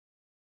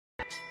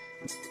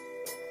Thank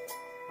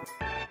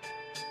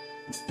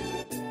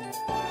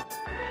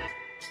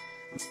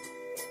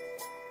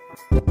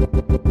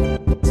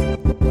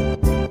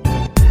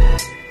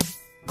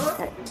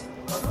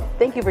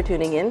you for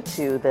tuning in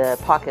to the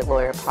Pocket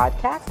Lawyer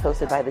podcast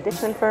hosted by the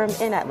Dixon Firm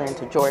in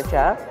Atlanta,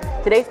 Georgia.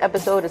 Today's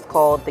episode is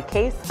called The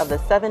Case of the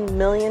 $7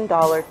 Million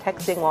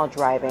Texting While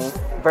Driving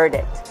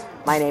Verdict.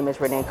 My name is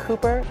Renee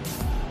Cooper.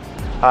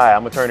 Hi,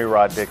 I'm attorney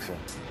Rod Dixon.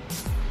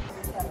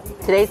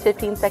 Today's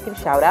 15-second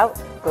shout out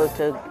goes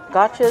to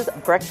Gotcha's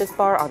Breakfast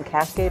Bar on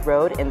Cascade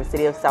Road in the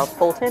city of South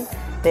Fulton.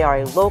 They are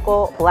a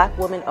local Black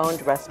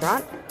woman-owned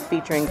restaurant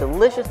featuring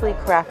deliciously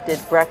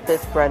crafted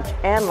breakfast, brunch,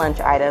 and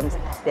lunch items.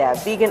 They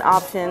have vegan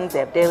options, they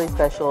have daily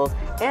specials,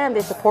 and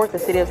they support the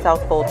city of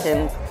South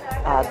Fulton's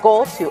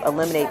goal to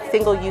eliminate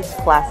single-use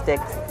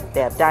plastics. They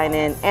have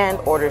dine-in and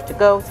orders to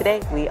go.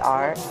 Today, we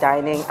are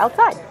dining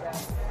outside.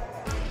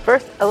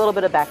 First, a little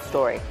bit of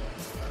backstory.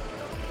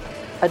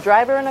 A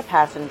driver and a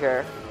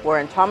passenger were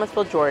in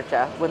Thomasville,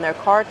 Georgia, when their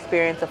car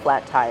experienced a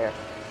flat tire.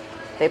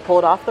 They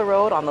pulled off the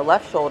road on the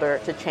left shoulder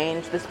to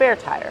change the spare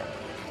tire.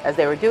 As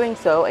they were doing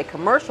so, a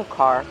commercial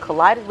car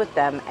collided with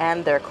them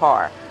and their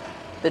car.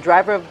 The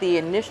driver of the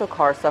initial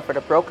car suffered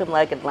a broken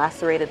leg and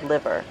lacerated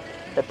liver.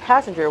 The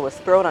passenger was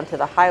thrown onto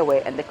the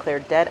highway and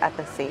declared dead at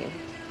the scene.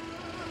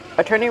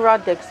 Attorney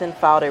Rod Dixon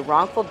filed a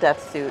wrongful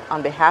death suit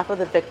on behalf of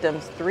the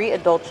victim's 3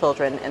 adult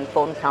children in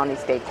Fulton County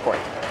State Court.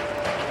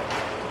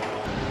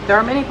 There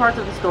are many parts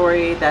of the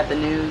story that the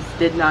news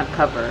did not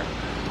cover.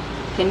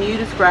 Can you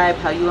describe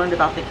how you learned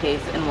about the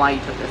case and why you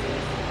took this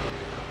case?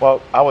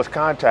 Well, I was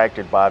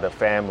contacted by the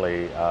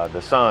family, the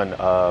son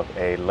of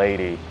a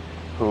lady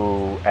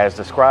who, as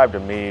described to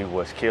me,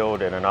 was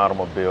killed in an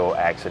automobile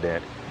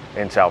accident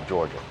in South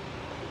Georgia.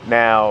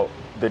 Now,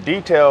 the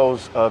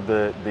details of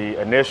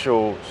the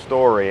initial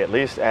story, at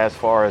least as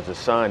far as the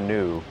son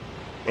knew,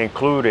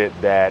 included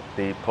that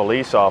the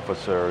police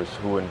officers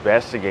who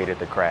investigated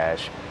the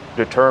crash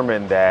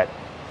determined that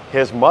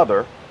his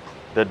mother,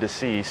 the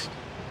deceased,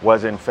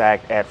 was in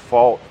fact at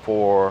fault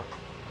for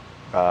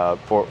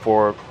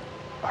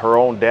her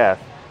own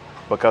death,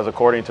 because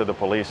according to the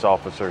police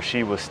officer,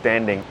 she was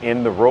standing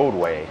in the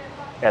roadway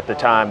at the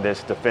time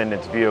this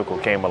defendant's vehicle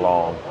came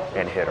along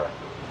and hit her.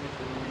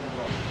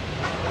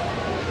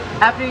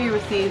 After you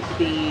received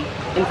the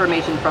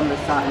information from the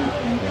son,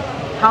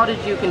 how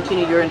did you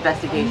continue your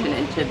investigation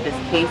into this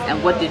case,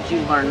 and what did you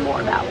learn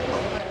more about?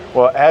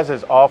 Well, as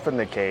is often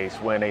the case,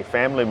 when a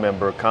family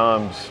member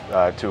comes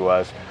to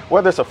us,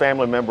 whether it's a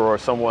family member or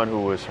someone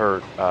who was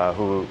hurt,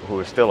 who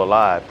is still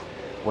alive,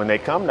 when they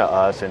come to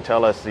us and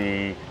tell us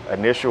the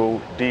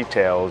initial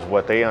details,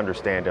 what they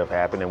understand to have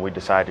happened, and we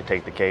decide to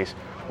take the case,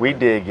 we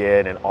dig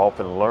in and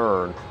often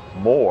learn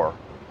more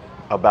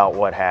about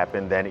what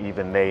happened than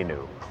even they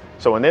knew.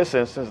 So in this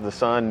instance, the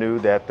son knew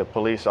that the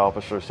police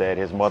officer said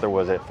his mother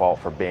was at fault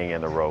for being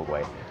in the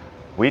roadway.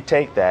 We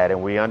take that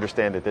and we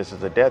understand that this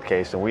is a death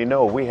case, and we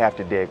know we have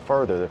to dig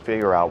further to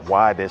figure out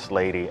why this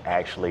lady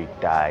actually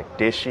died.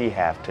 Did she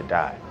have to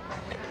die?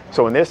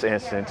 So in this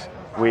instance,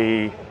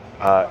 we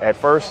at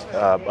first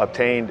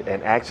obtained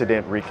an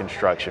accident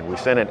reconstruction. We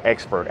sent an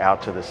expert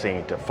out to the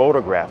scene to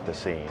photograph the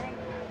scene,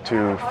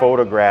 to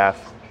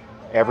photograph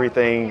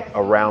everything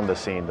around the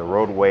scene, the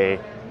roadway,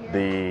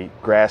 the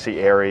grassy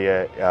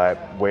area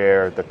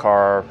where the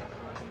car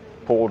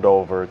pulled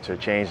over to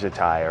change the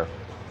tire.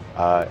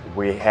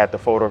 We had the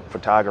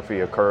photography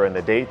occur in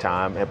the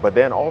daytime, but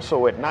then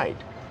also at night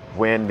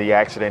when the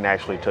accident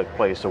actually took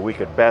place, so we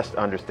could best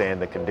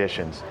understand the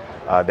conditions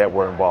that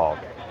were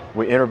involved.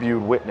 We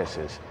interviewed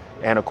witnesses.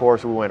 And of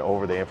course, we went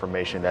over the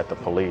information that the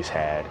police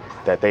had,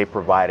 that they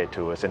provided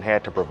to us and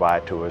had to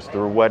provide to us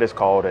through what is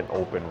called an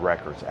Open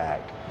Records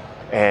Act.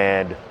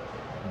 And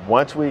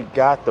once we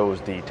got those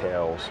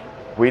details,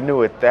 we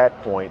knew at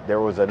that point there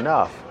was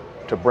enough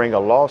to bring a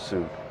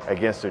lawsuit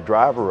against the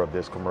driver of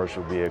this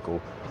commercial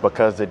vehicle,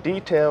 because the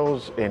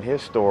details in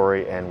his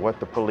story and what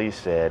the police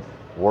said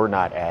were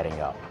not adding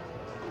up.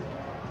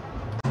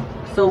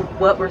 So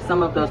what were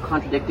some of those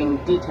contradicting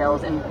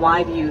details, and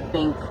why do you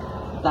think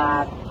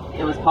that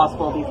it was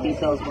possible these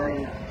details were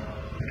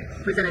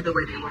presented the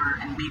way they were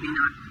and maybe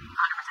not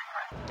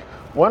 100%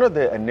 correct? One of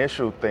the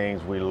initial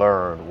things we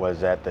learned was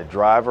that the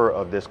driver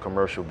of this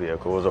commercial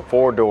vehicle was a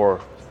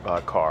 4-door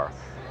car.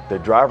 The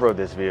driver of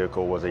this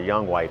vehicle was a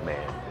young white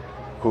man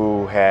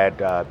who had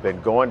been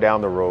going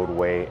down the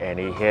roadway, and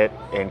he hit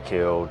and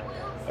killed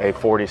a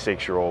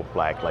 46-year-old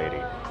black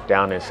lady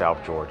down in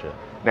South Georgia.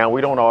 Now,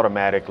 we don't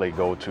automatically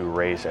go to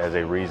race as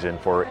a reason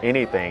for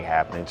anything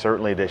happening.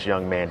 Certainly this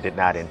young man did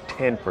not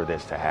intend for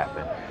this to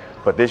happen.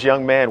 But this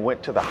young man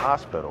went to the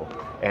hospital,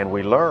 and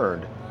we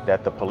learned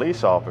that the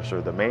police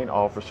officer, the main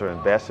officer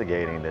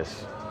investigating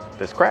this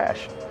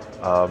crash,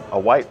 a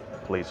white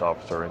police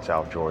officer in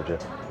South Georgia,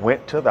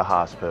 went to the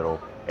hospital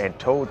and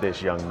told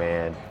this young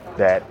man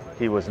that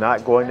he was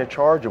not going to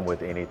charge him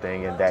with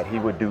anything and that he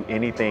would do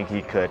anything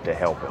he could to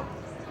help him.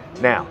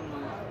 Now,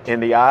 in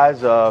the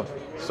eyes of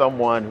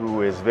someone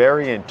who is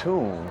very in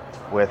tune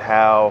with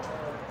how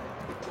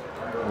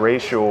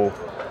racial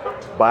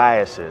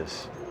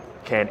biases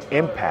can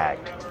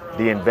impact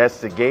the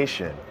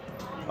investigation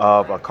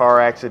of a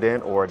car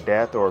accident or a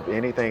death or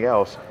anything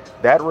else,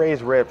 that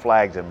raised red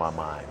flags in my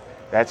mind.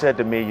 That said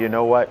to me, you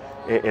know what,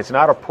 it's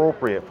not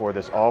appropriate for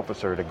this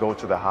officer to go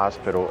to the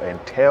hospital and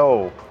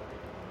tell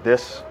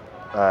this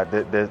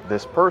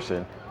this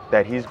person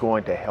that he's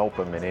going to help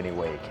him in any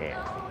way he can.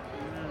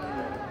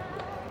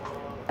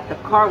 The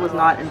car was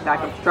not, in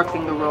fact,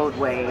 obstructing the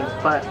roadway,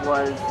 but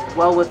was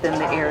well within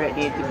the area it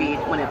needed to be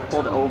when it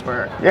pulled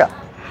over. Yeah.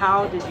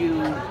 How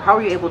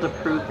were you able to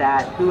prove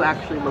that? Who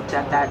actually looked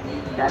at that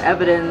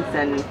evidence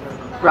and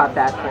brought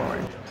that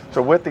forward?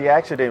 So with the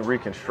accident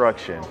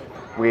reconstruction,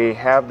 we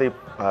have the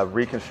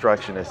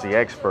reconstructionist, the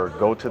expert,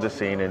 go to the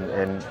scene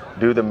and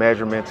do the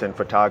measurements and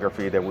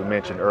photography that we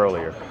mentioned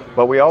earlier.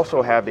 But we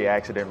also have the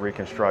accident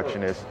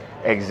reconstructionist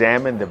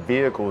examine the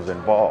vehicles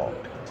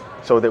involved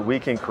so that we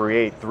can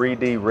create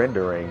 3D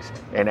renderings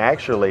and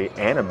actually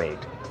animate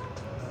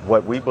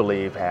what we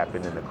believe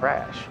happened in the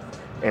crash.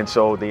 And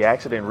so the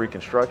accident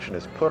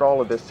reconstructionist put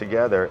all of this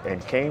together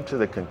and came to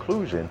the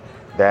conclusion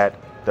that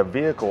the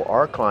vehicle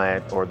our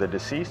client or the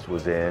deceased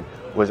was in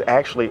was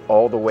actually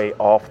all the way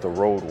off the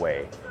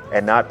roadway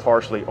and not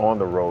partially on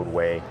the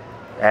roadway,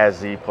 as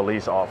the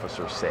police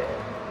officer said.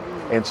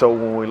 And so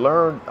when we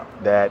learned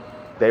that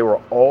they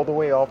were all the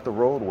way off the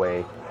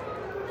roadway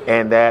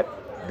and that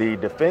the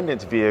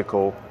defendant's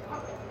vehicle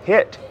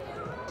hit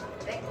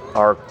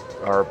our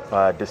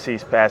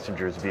deceased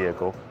passenger's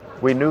vehicle,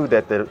 we knew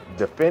that the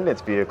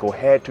defendant's vehicle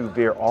had to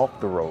veer off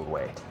the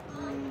roadway,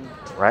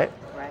 right?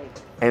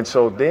 Right. And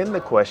so then the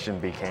question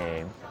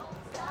became,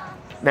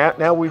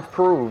 now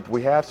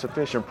we have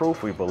sufficient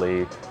proof, we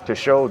believe, to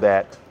show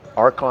that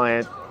our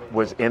client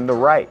was in the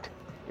right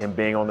in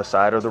being on the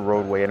side of the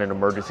roadway in an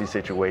emergency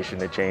situation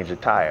to change a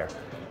tire.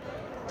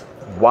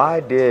 Why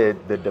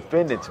did the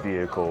defendant's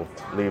vehicle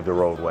leave the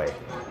roadway?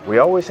 We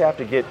always have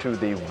to get to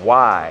the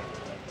why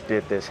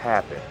did this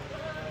happen.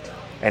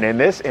 And in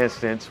this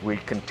instance, we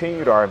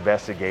continued our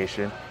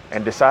investigation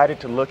and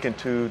decided to look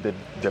into the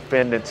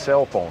defendant's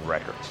cell phone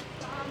records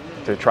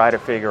to try to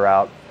figure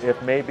out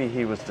if maybe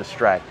he was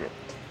distracted.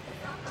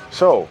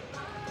 So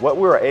what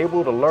we were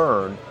able to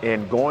learn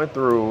in going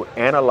through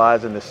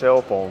analyzing the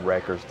cell phone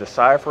records,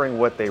 deciphering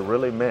what they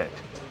really meant,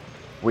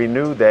 we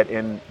knew that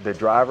the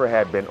driver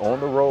had been on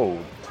the road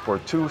for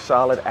 2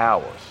 solid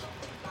hours.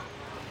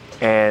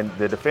 And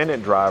the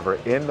defendant driver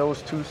in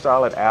those 2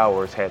 solid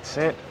hours had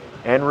sent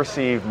and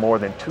received more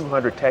than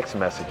 200 text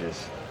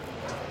messages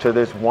to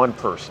this one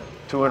person,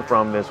 to and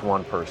from this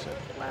one person.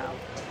 Wow.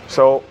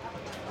 So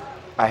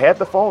I had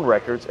the phone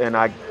records and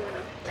I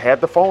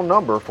had the phone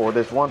number for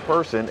this one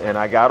person, and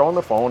I got on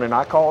the phone and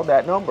I called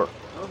that number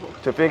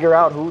to figure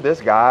out who this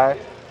guy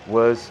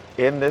was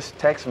in this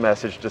text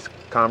message, this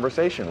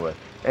conversation with.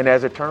 And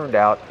as it turned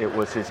out, it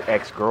was his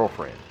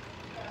ex-girlfriend.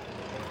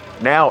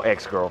 Now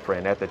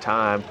ex-girlfriend. At the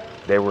time,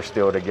 they were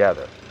still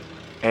together.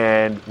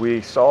 And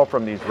we saw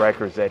from these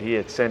records that he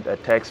had sent a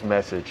text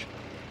message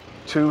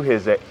to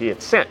he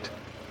had sent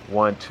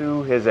one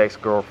to his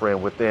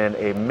ex-girlfriend within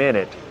a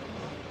minute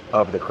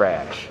of the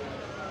crash.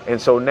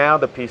 And so now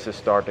the pieces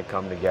start to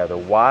come together.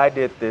 Why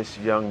did this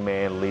young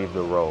man leave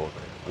the road?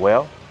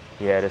 Well,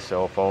 he had his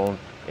cell phone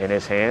in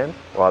his hand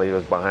while he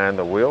was behind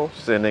the wheel,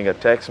 sending a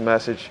text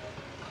message,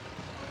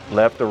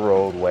 left the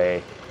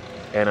roadway,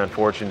 and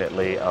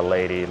unfortunately, a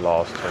lady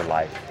lost her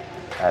life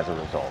as a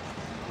result.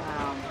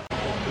 Wow.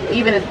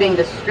 Even as being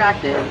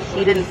distracted,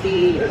 he didn't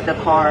see the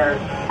car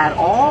at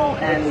all,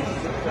 and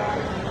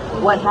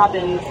what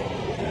happened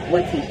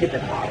once he hit the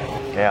car?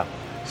 Yeah.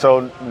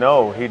 So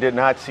no, he did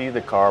not see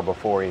the car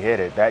before he hit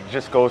it. That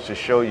just goes to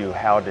show you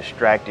how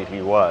distracted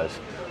he was.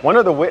 One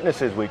of the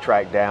witnesses we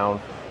tracked down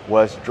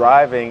was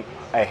driving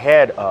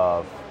ahead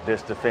of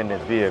this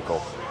defendant's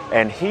vehicle,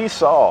 and he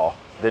saw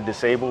the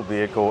disabled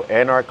vehicle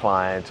and our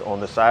clients on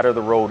the side of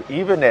the road,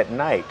 even at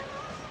night,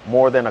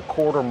 more than a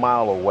quarter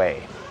mile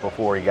away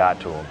before he got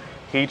to them.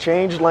 He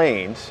changed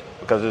lanes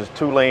because it's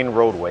a 2-lane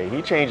roadway.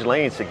 He changed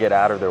lanes to get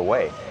out of their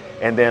way,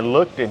 and then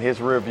looked in his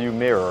rearview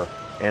mirror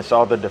and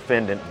saw the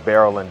defendant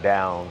barreling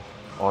down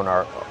on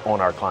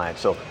our client.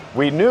 So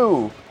we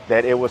knew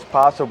that it was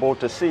possible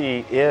to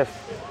see if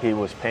he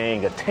was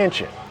paying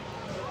attention.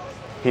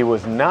 He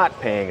was not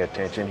paying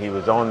attention. He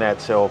was on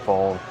that cell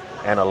phone,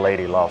 and a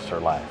lady lost her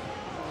life.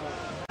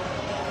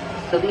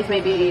 So these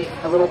may be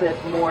a little bit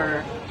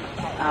more,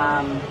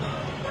 I'm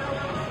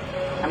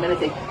going to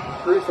say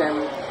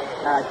gruesome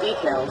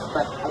details,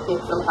 but I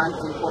think sometimes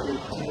it's important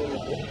to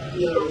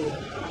know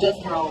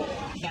just how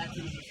bad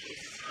things.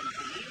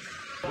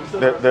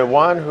 The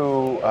one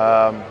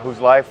whose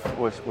life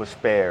was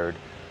spared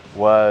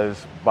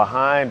was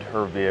behind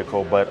her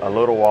vehicle, but a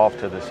little off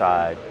to the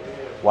side,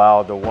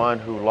 while the one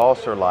who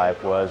lost her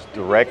life was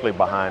directly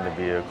behind the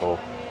vehicle,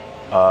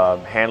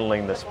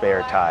 handling the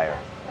spare tire.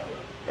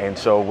 And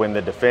so when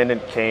the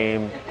defendant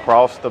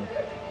crossed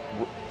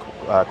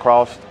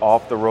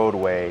off the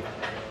roadway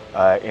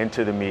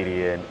into the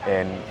median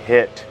and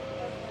hit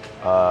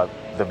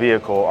the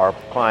vehicle our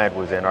client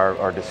was in,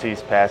 our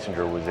deceased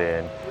passenger was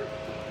in,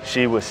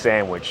 she was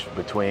sandwiched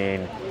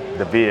between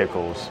the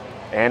vehicles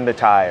and the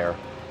tire,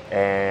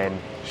 and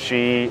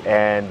she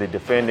and the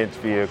defendant's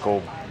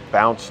vehicle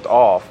bounced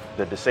off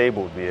the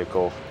disabled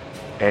vehicle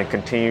and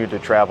continued to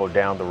travel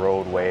down the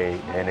roadway,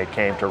 and it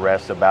came to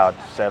rest about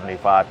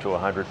 75 to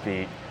 100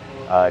 feet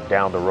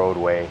down the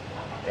roadway,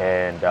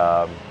 and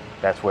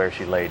that's where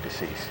she lay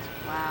deceased.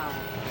 Wow.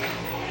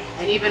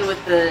 And even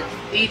with the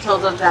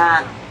details of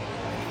that,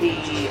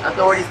 the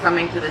authorities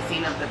coming to the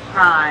scene of the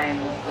crime,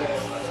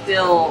 it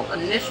still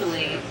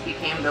initially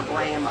became the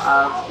blame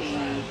of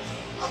the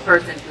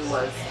person who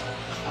was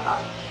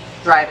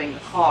driving the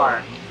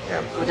car.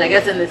 Yeah. Which I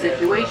guess in this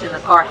situation, the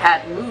car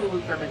had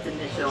moved from its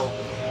initial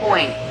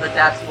point, but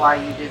that's why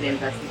you do the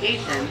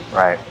investigation.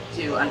 Right.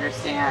 To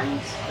understand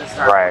the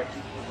start. Right.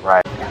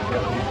 Right.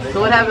 So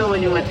what happened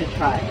when you went to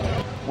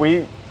trial?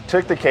 We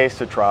took the case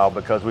to trial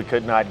because we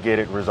could not get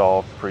it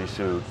resolved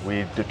pre-suit.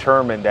 We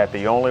determined that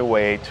the only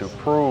way to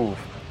prove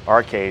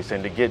our case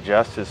and to get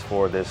justice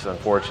for this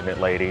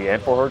unfortunate lady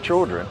and for her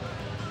children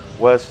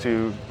was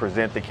to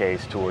present the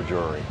case to a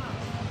jury.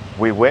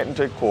 We went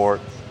into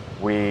court,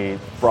 we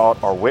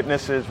brought our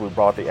witnesses, we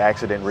brought the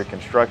accident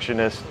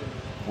reconstructionist,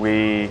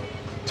 we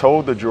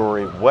told the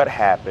jury what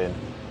happened,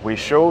 we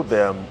showed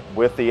them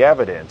with the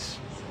evidence,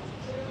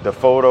 the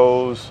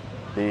photos,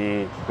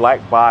 the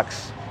black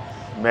box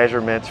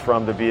measurements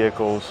from the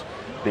vehicles,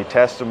 the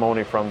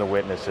testimony from the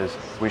witnesses.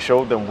 We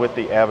showed them with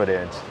the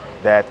evidence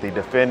that the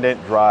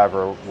defendant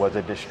driver was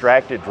a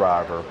distracted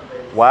driver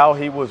while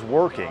he was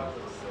working,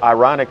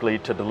 ironically,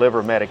 to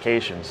deliver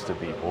medications to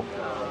people.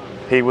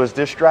 He was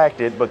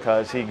distracted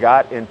because he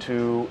got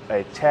into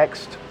a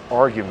text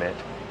argument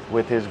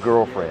with his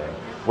girlfriend,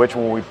 which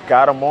when we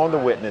got him on the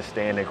witness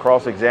stand and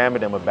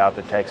cross-examined him about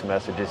the text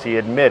messages, he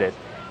admitted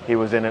he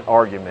was in an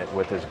argument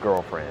with his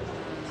girlfriend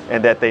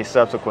and that they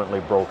subsequently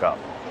broke up.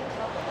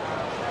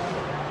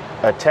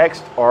 A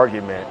text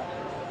argument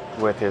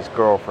with his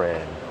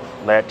girlfriend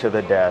led to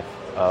the death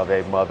of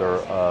a mother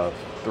of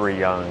 3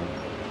 young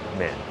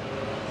men.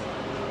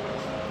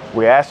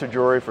 We asked the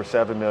jury for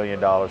 $7 million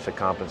to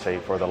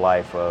compensate for the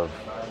life of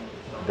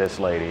this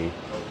lady,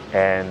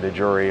 and the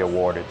jury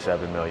awarded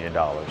 $7 million.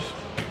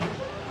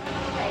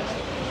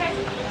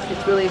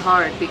 It's really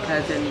hard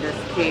because in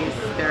this case,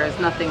 there is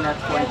nothing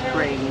that's going to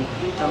bring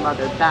the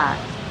mother back.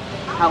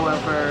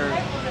 However,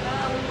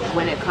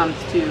 when it comes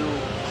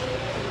to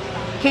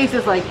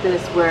cases like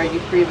this where you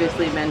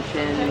previously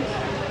mentioned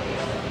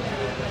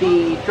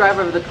the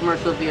driver of the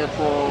commercial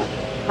vehicle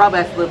probably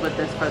has to live with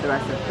this for the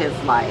rest of his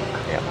life.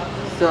 Yeah.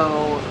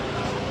 So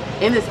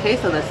in this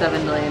case of the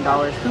 $7 million,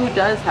 who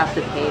does have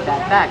to pay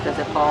that back? Does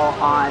it fall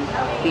on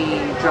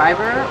the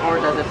driver, or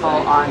does it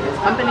fall on his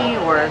company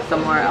or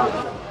somewhere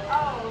else?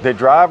 The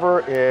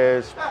driver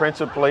is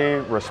principally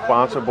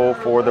responsible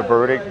for the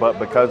verdict, but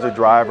because the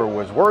driver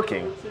was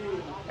working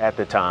at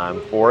the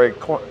time for a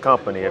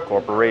company, a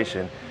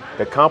corporation,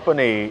 the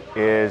company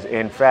is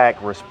in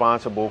fact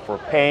responsible for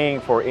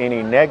paying for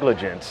any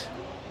negligence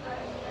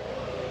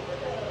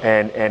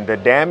and the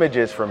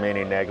damages from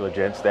any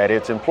negligence that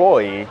its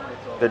employee,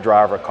 the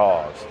driver,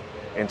 caused.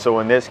 And so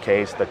in this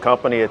case, the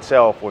company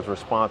itself was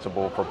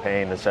responsible for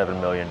paying the $7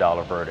 million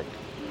verdict.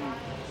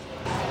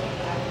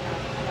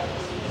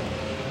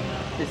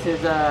 This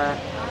is a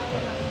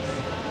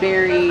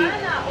very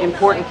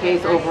important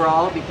case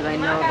overall because I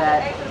know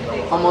that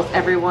almost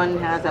everyone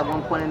has at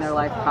one point in their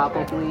life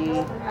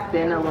probably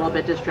been a little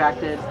bit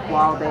distracted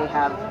while they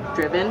have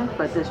driven,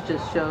 but this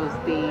just shows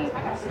the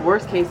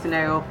worst case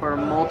scenario for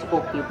multiple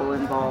people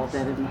involved,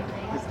 and in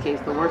this case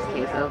the worst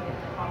case of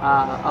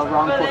a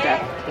wrongful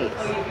death case.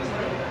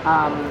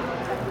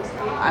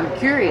 I'm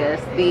curious,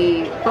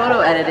 the photo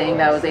editing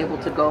that was able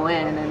to go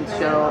in and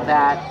show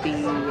that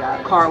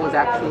the car was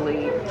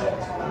actually,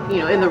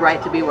 in the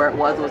right to be where it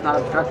was not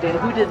obstructed.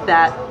 Who did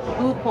that?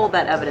 Who pulled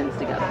that evidence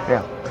together?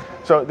 Yeah.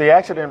 So the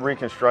accident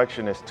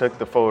reconstructionist took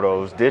the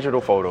photos, digital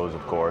photos,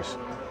 of course,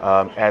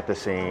 at the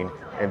scene,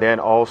 and then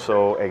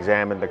also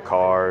examined the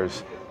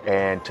cars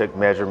and took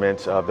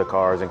measurements of the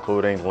cars,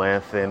 including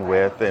length and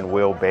width and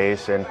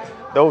wheelbase and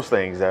those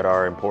things that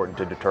are important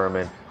to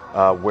determine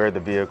where the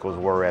vehicles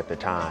were at the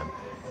time.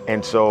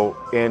 And so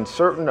in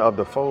certain of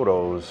the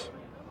photos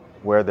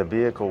where the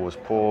vehicle was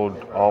pulled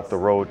off the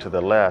road to the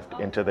left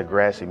into the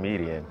grassy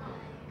median,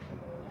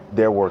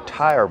 there were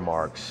tire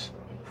marks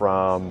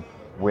from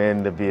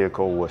when the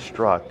vehicle was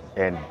struck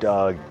and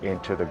dug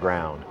into the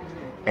ground.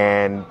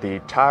 And the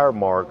tire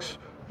marks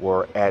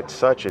were at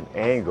such an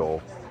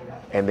angle,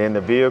 and then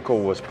the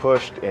vehicle was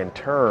pushed and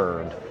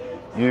turned.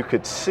 You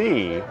could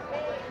see,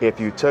 if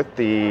you took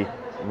the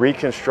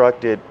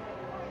reconstructed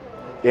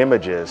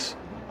images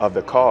of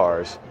the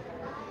cars,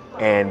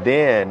 and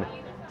then,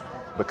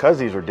 because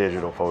these are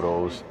digital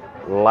photos,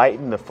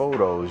 lighten the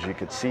photos, you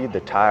could see the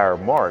tire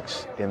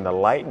marks in the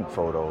lightened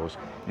photos.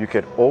 You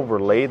could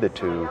overlay the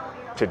two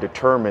to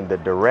determine the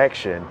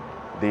direction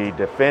the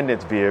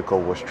defendant's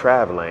vehicle was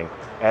traveling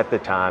at the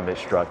time it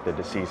struck the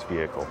deceased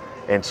vehicle.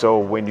 And so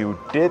when you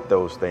did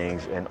those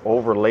things and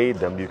overlaid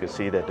them, you could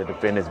see that the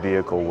defendant's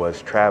vehicle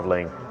was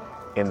traveling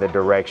in the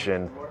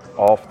direction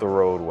off the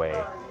roadway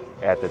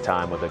at the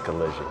time of the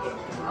collision.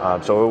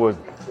 So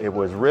it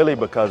was really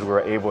because we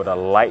were able to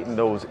lighten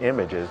those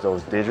images,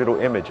 those digital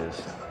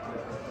images,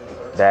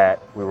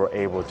 that we were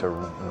able to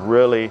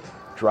really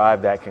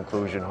drive that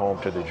conclusion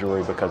home to the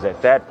jury, because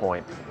at that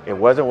point, it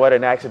wasn't what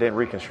an accident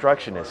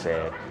reconstructionist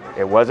said.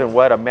 It wasn't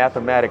what a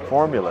mathematic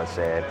formula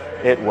said.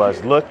 It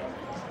was, look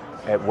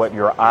at what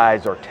your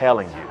eyes are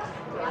telling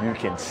you. You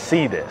can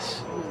see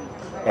this.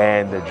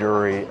 And the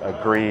jury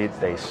agreed,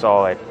 they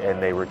saw it,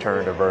 and they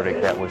returned a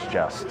verdict that was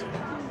just.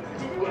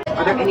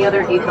 Are there any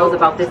other details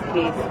about this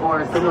case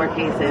or similar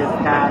cases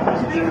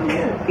that you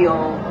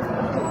feel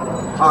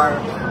are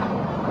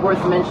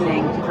worth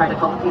mentioning to try to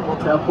help people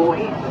to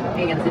avoid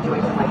being in a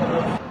situation like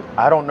this?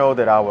 I don't know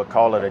that I would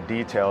call it a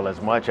detail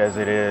as much as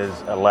it is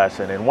a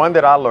lesson. And one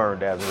that I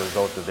learned as a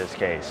result of this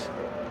case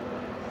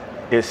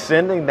is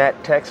sending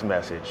that text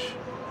message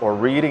or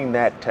reading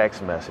that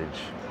text message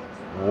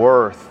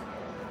worth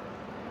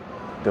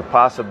the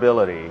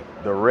possibility,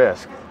 the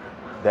risk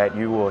that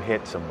you will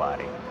hit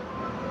somebody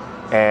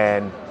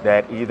and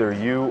that either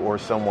you or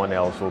someone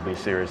else will be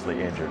seriously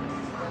injured.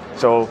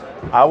 So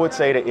I would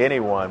say to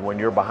anyone, when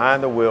you're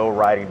behind the wheel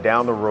riding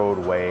down the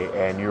roadway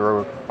and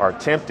you are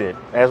tempted,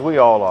 as we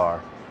all are,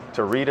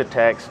 to read a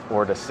text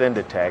or to send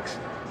a text,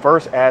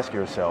 first ask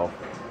yourself,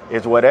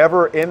 is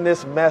whatever in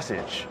this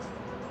message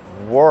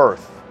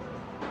worth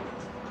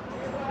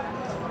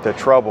the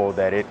trouble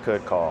that it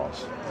could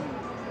cause?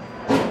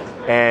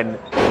 And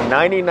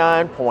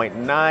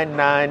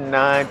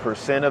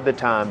 99.999% of the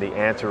time, the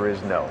answer is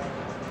no.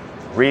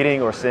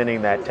 Reading or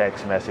sending that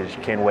text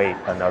message can wait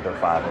another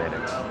 5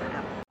 minutes.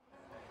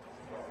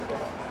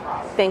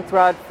 Thanks,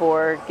 Rod,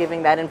 for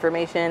giving that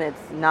information.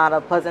 It's not a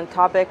pleasant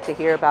topic to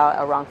hear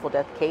about a wrongful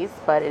death case,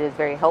 but it is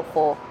very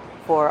helpful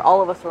for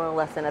all of us to learn a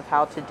lesson of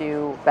how to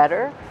do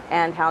better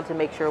and how to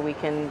make sure we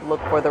can look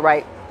for the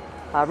right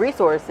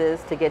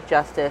resources to get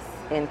justice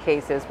in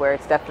cases where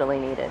it's definitely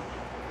needed.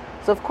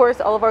 So, of course,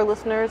 all of our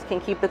listeners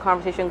can keep the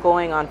conversation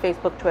going on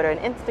Facebook, Twitter,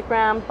 and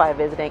Instagram by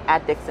visiting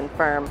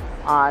 @DixonFirm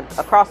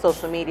across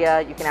social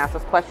media. You can ask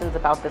us questions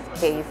about this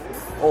case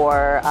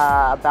or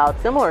about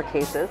similar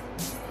cases.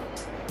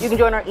 You can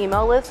join our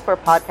email list for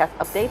podcast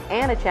updates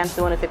and a chance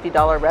to win a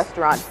 $50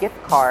 restaurant gift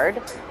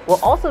card. We'll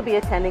also be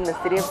attending the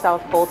City of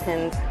South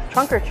Fulton's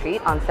Trunk or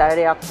Treat on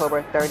Saturday,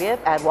 October 30th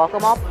at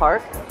Waccamaw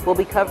Park. We'll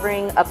be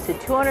covering up to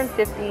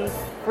 250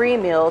 free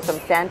meals from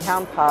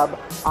Sandtown Pub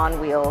on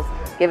Wheels,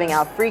 giving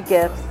out free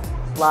gifts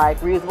like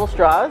reusable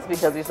straws,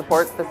 because we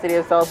support the City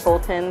of South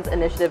Fulton's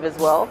initiative as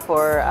well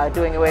for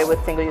doing away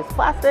with single-use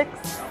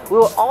plastics. We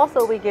will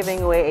also be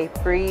giving away a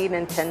free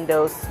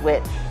Nintendo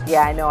Switch.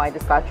 Yeah, I know, I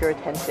just got your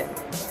attention.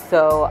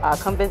 So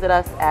come visit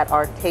us at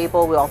our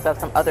table. We also have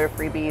some other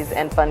freebies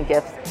and fun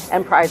gifts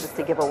and prizes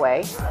to give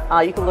away.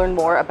 You can learn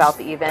more about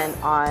the event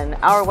on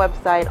our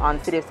website, on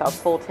City of South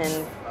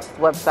Fulton's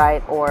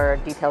website, or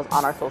details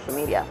on our social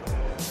media.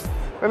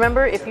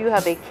 Remember, if you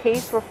have a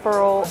case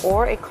referral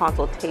or a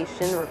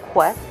consultation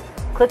request,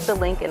 click the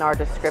link in our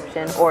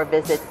description or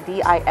visit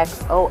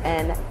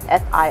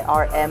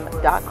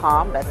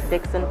DixonFirm.com, that's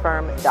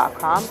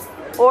DixonFirm.com,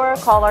 or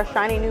call our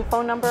shiny new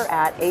phone number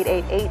at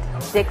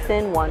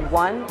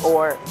 888-DIXON11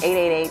 or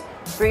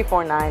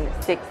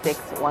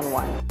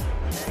 888-349-6611.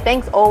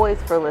 Thanks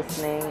always for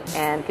listening,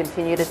 and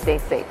continue to stay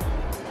safe.